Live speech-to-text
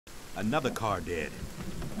Another car dead.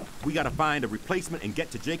 We gotta find a replacement and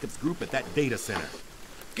get to Jacob's group at that data center.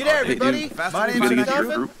 Good day, everybody. Hey, My dude, name is Dolphin,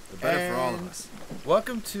 Dolphin, the better for all of us.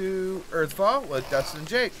 welcome to Earthfall with Dustin and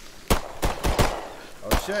Jake.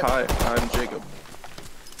 Oh shit! Hi, I'm Jacob.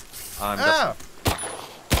 I'm Dustin.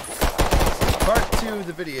 This is part 2 of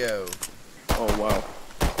the video. Oh wow.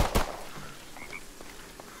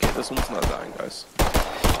 Okay, this one's not dying, guys.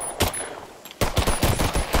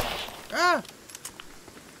 Ah!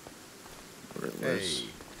 Where's...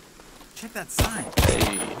 Check that sign.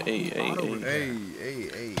 Hey.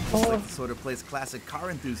 Hey. It's like the sort of place classic car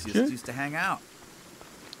enthusiasts used to hang out.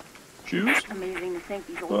 Shoes? Amazing to think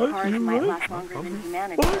these old What? cars You might right? last longer than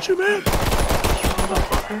humanity. What you man?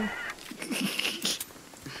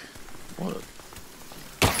 What?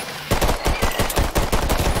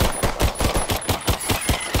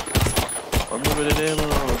 Unlimited ammo.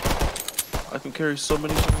 I can carry so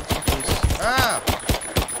many things like this. Ah!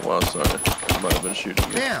 Wow, sorry. I might have been shooting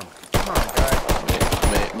you. Damn! Come on,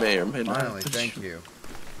 guy. May or may not. Finally, thank you.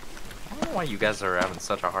 I don't know why you guys are having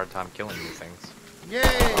such a hard time killing these things. Yay!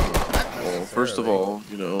 Well, first of all,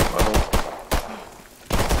 you know, I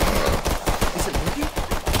Is it working?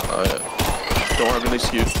 don't have an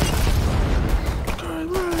excuse.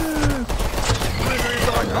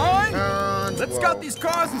 Let's scout these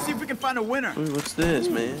cars and see if we can find a winner. Wait, what's this,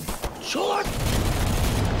 man? Shot!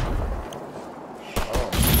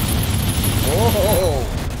 Whoa!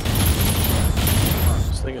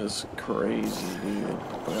 This thing is crazy, dude.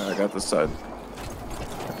 Okay, I got this side.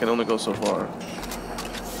 I can only go so far.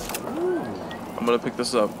 I'm gonna pick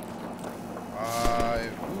this up. I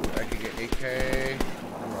could get AK. Ooh,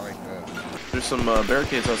 I like that. There's some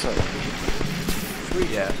barricades outside. Sweet.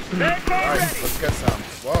 Yeah. Alright, let's get some.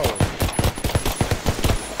 Whoa.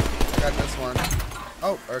 I got this one.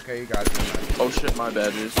 Oh, okay, you got it. Oh shit, my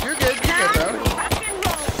bad, dude. You're good though.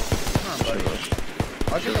 Come on, buddy.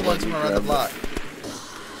 I'll get the ones from around the block.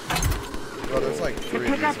 Well, there's like 3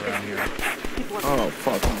 of these around here. Oh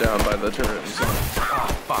fuck, I'm down by the turret. Oh,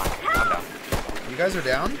 fuck. I'm down. You guys are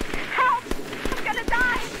down? Help! I'm gonna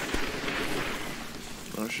die!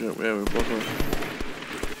 Oh shit, yeah, we're both on.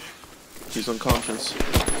 He's unconscious.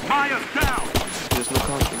 Fire's down! He has no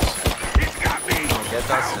conscience. It's got me! Get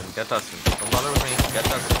Dustin. Get Dustin. Don't bother with me. Get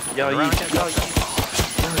Dustin. Yo, Turn around, get yo, Dustin.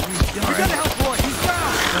 You gotta help Roy. He's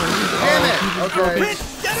down. Damn it! Okay.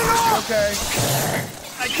 Get it off! Okay.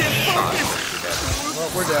 I can't focus.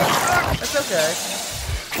 Well, we're dead. That's okay.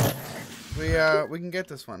 We can get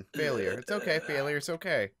this one. Failure. It's okay. Failure. It's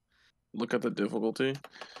okay. Look at the difficulty.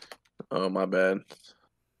 Oh, my bad.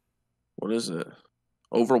 What is it?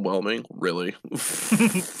 Overwhelming? Really?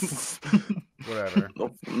 Whatever.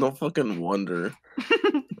 No fucking wonder.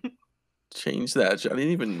 Change that shit. I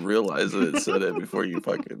didn't even realize that it said it before you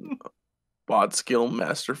fucking bot skill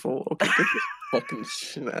masterful. Okay, get this fucking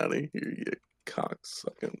shit out of here, you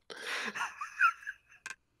cocksucking.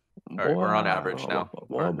 Alright, we're on average now.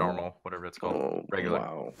 Or Wow. normal, whatever it's called. Oh, Regular.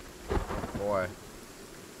 Wow. Boy.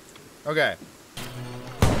 Okay.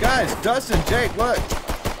 Guys, Dustin, Jake, look.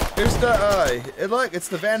 Here's the look, it's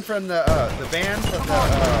the van from the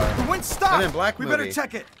The wind stopped. Men in Black We movie. better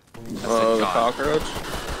check it. The cockroach?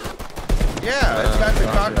 Yeah, it's got the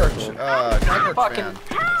cockroach Fucking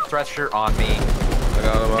van. thresher on me. I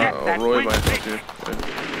got him. Roy might take you. I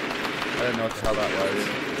didn't know what the hell that was.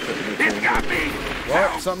 It's got me!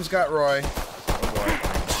 Well, something's got Roy. Oh boy.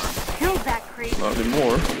 Killed that crazy. Not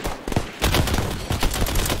anymore.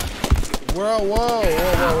 Whoa.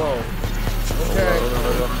 Okay.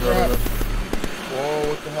 Crap. Whoa,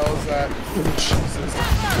 what the hell is that? Jesus.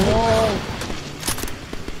 Whoa!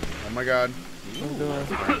 Oh my god.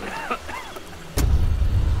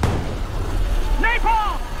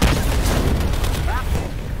 Napalm!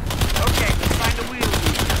 Okay, find the wheel.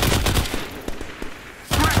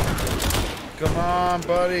 Come on,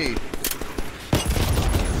 buddy.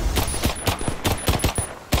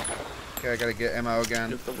 Okay, I gotta get ammo again.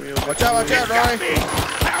 Get the wheel. Watch out, Roy!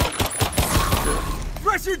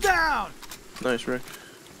 Pressure down. Nice, Rick.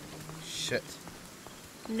 Shit.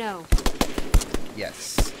 No.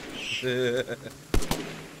 Yes. Okay,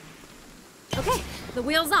 the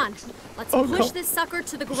wheel's on. Let's push this sucker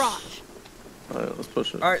to the garage. Alright, let's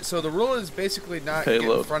push it. Alright, so the rule is basically not get in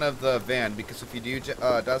Payload. front of the van, because if you do,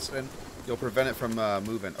 Dustin, you'll prevent it from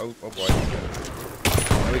moving. Oh boy.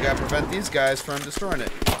 And we gotta prevent these guys from destroying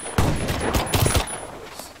it.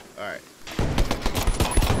 Alright.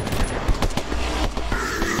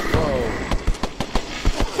 Whoa.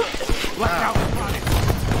 Wow.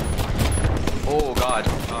 Oh god.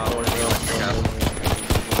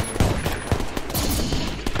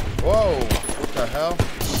 Whoa. What the hell?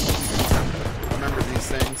 I remember these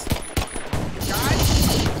things.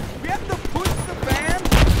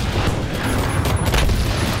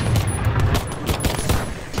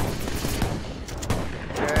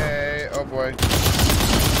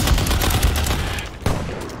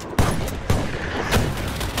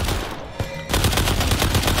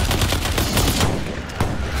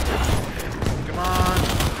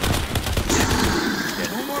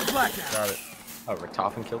 Oh,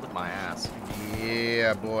 Richtofen killed it? My ass.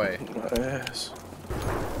 Yeah, boy. My ass.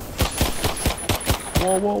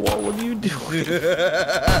 Whoa, whoa, whoa, what are you doing?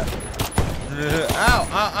 Ow,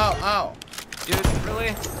 ow, ow, ow. Dude, really?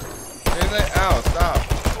 Ow, stop.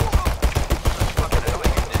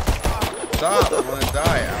 Stop, I'm gonna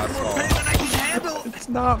die, asshole. It's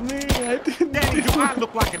not me. I didn't. Danny, do I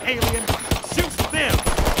look like an alien? Shoot them!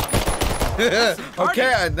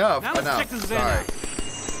 Okay, enough, Now let's enough. check this Sorry.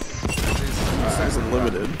 This is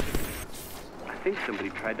unlimited. I think somebody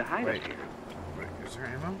tried to hide Wait. us here. Wait, is there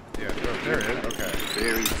ammo? Yeah, there it is. Okay.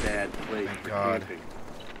 Very sad place Thank for God. camping.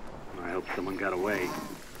 I hope someone got away.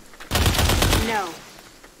 No.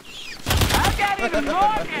 I got even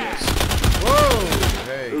more gas! Whoa!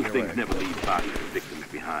 Hey, Those get things away. never leave bodies of victims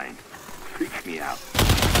behind. Freaks me out.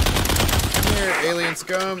 Come here, alien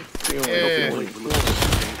scum. Yeah.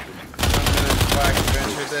 Black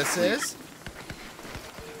adventure this is.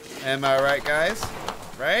 Am I right, guys?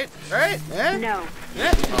 Right? Right? Yeah? No.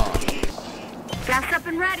 Yeah? Oh. Gas up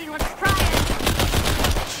and ready. Let's try it.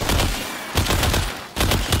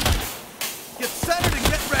 Get centered and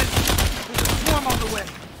get ready. There's a swarm on the way.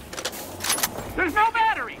 There's no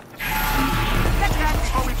battery! Get that,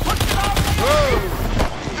 or we push it all the way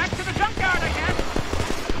Whoa! back to the junkyard, I guess!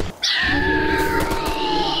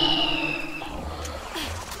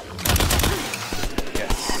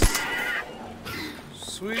 Yes.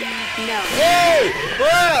 Sweet. No. Hey!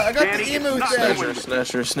 Wow, I got Danny, the emu it's not thing. Snatcher,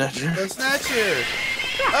 snatcher, snatcher. The snatcher.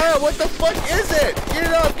 Oh, what the fuck is it? Get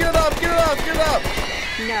it off, get it off, get it off, get it off.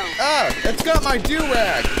 No. Ah, it's got my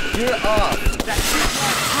do-rag. Get it off.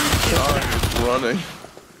 God, running.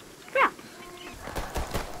 Yeah.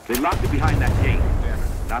 They locked it behind that gate.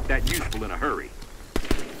 Not that useful in a hurry.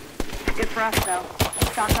 Good for us, though.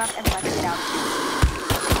 Stock up and let's get out.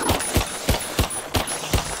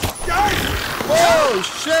 Whoa,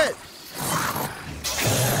 shit.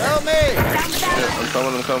 Help me. Yeah,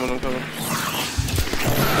 I'm coming.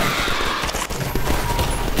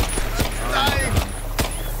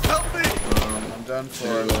 Help me. I'm done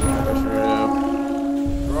for. Yeah.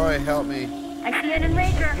 Roy, help me. I see an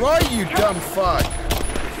enrager. Roy, you dumb fuck.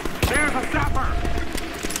 There's a sapper!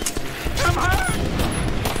 I'm hurt!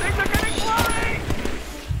 Things are getting blurry!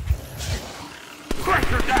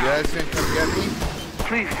 Pressure You down! guys gonna come get me?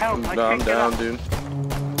 Please help, I I'm can't get down, up. dude.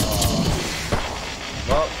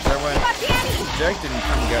 Well, there went. Jake didn't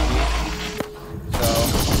come get me. So,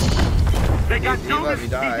 They got He let Jonas, me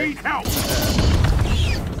die. he needs help!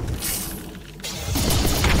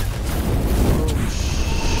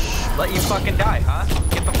 Let you fucking die, huh?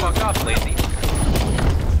 Get the fuck up, lazy.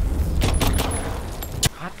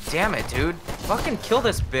 God damn it, dude. Fucking kill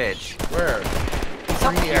this bitch. where? He's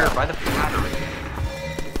up here by the battery.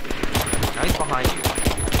 Now he's behind you.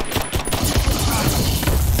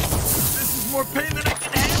 This is more pain than I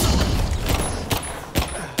can handle.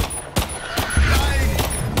 Dying.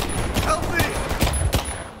 Help me.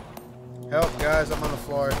 Help, guys, I'm on the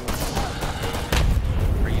floor.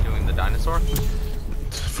 Are you doing the dinosaur?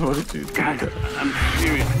 What did you do? I'm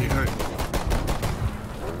seriously hurt.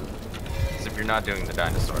 Because if you're not doing the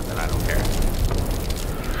dinosaur, then I don't care.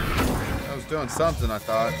 I was doing something, I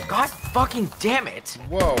thought. God fucking damn it!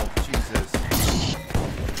 Whoa, Jesus.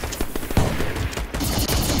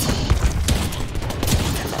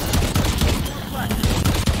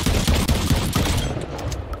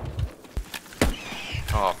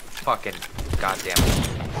 Oh, fucking goddamn it.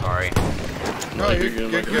 Sorry. No,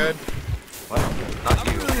 you're good. What? Not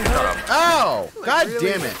you. Shut up. Ow! God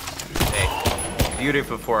damn it. Hey. Beauty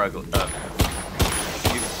before ugly. You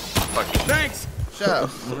fucking. Thanks. Shut up.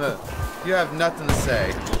 You have nothing to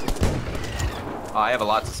say. Oh, I have a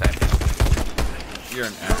lot to say. You're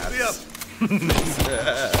an Help me up.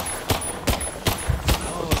 ass.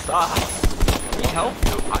 Oh, stop. Can you help?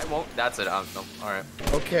 No, I won't. That's it. No. Alright.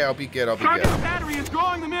 Okay, I'll be good, I'll be Target good. battery is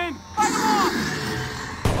drawing them in! Fight them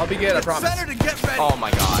off! I'll be good, I Get promise. centered and get ready. Oh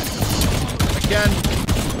my god. Again.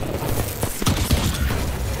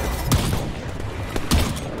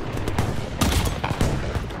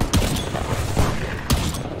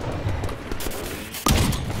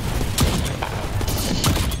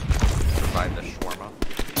 Survive the shawarma.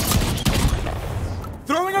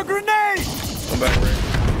 Throwing a grenade. Come back, Ray.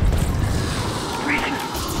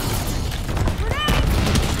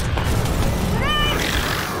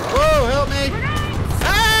 Whoa, help me!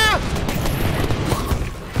 Ah!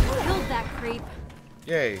 Killed that creep.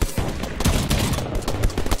 Yay.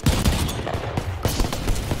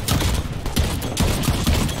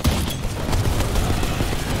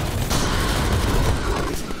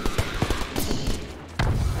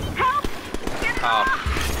 Oh.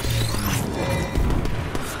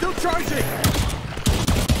 Still charging!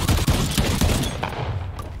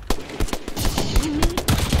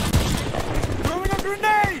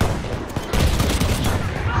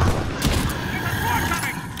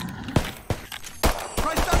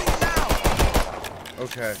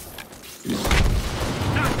 Okay.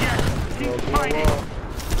 Not yet. Keep fighting.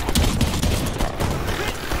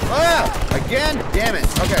 Ah! Again? Damn it.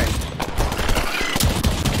 Okay.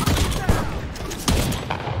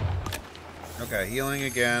 Okay, healing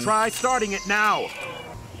again. Try starting it now.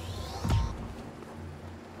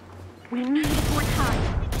 We need more time.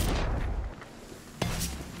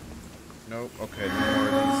 Nope. Okay, no more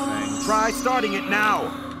of these things. Try starting it now.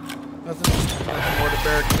 Nothing more to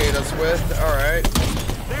barricade us with. Alright.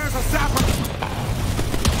 There's a sapper.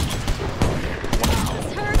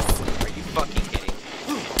 This hurts. Are you fucking kidding?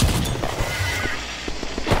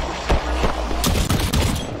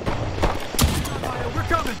 We're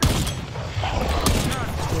coming.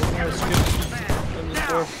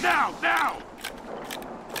 Now!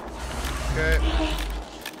 Okay.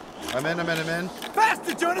 I'm in.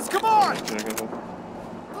 Faster, Jonas, come on!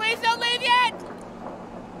 Please don't leave yet!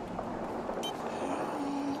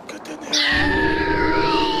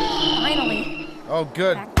 Finally. Oh,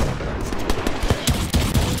 good.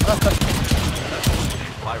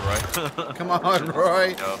 Bye, Roy. Come on,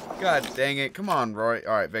 Roy. No. God dang it. Come on, Roy.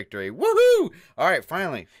 All right, victory. Woohoo! All right,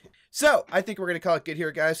 finally. So, I think we're going to call it good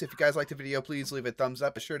here, guys. If you guys liked the video, please leave a thumbs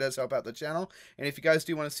up. It sure does help out the channel. And if you guys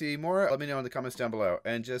do want to see more, let me know in the comments down below.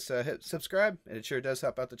 And just hit subscribe, and it sure does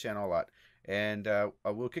help out the channel a lot. And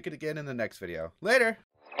we'll kick it again in the next video. Later!